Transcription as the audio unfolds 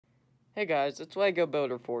Hey guys, it's Lego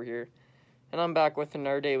Builder 4 here, and I'm back with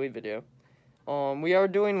another daily video. We are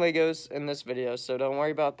doing Legos in this video, so don't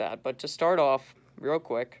worry about that. But to start off, real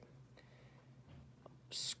quick,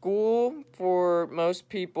 school for most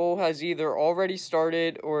people has either already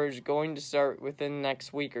started or is going to start within the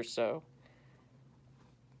next week or so.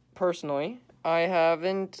 Personally, I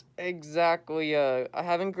haven't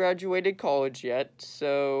graduated college yet,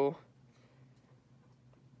 so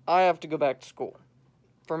I have to go back to school.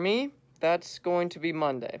 For me, that's going to be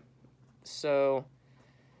Monday. So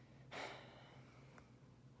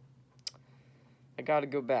I gotta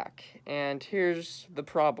go back. And here's the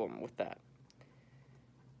problem with that.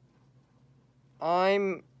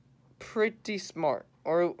 I'm pretty smart.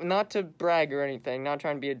 Or not to brag or anything, not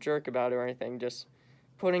trying to be a jerk about it or anything, just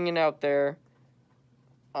putting it out there.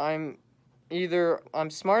 I'm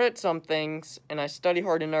smart at some things and I study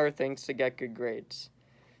hard in other things to get good grades.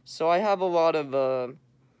 So I have a lot of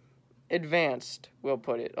advanced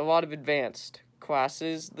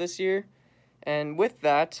classes this year, and with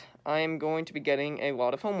that, I am going to be getting a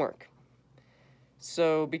lot of homework.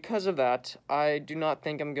 So because of that, I do not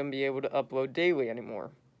think I'm going to be able to upload daily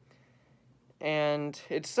anymore. And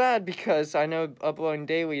it's sad because I know uploading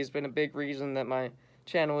daily has been a big reason that my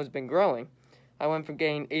channel has been growing. I went from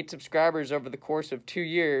getting 8 subscribers over the course of 2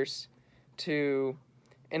 years to,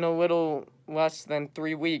 in a little less than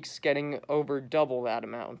 3 weeks, getting over double that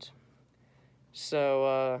amount.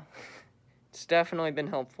 So, it's definitely been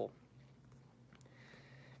helpful.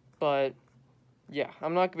 But, yeah,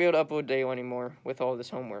 I'm not going to be able to upload daily anymore with all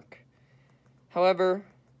this homework. However,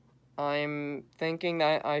 I'm thinking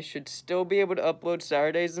that I should still be able to upload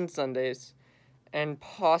Saturdays and Sundays, and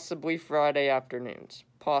possibly Friday afternoons.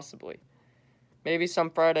 Possibly. Maybe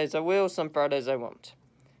some Fridays I will, some Fridays I won't.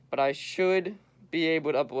 But I should be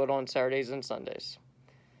able to upload on Saturdays and Sundays.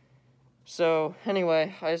 So,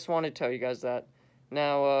 anyway, I just wanted to tell you guys that.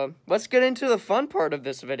 Now, let's get into the fun part of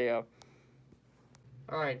this video.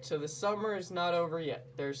 Alright, so the summer is not over yet.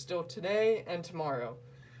 There's still today and tomorrow,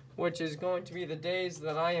 which is going to be the days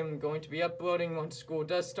that I am going to be uploading once school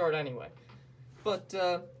does start anyway. But,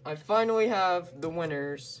 I finally have the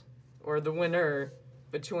winners, or the winner,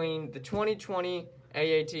 between the 2020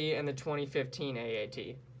 AAT and the 2015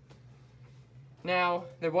 AAT. Now,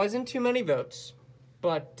 there wasn't too many votes,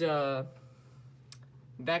 but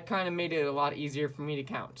that kind of made it a lot easier for me to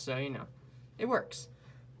count, so, you know, it works.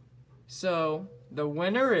 So, the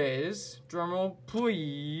winner is, drumroll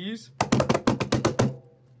please,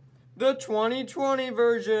 the 2020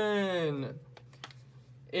 version.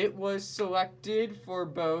 It was selected for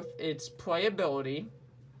both its playability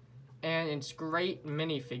and its great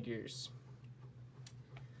minifigures.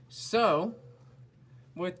 So,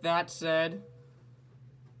 with that said,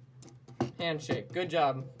 handshake. Good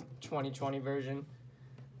job, 2020 version.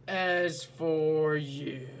 As for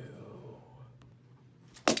you...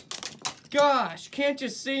 Gosh, can't you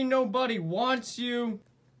see nobody wants you?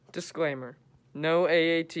 Disclaimer. No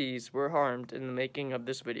AATs were harmed in the making of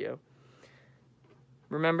this video.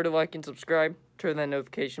 Remember to like and subscribe, turn that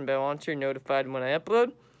notification bell on so you're notified when I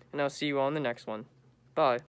upload, and I'll see you all in the next one. Bye.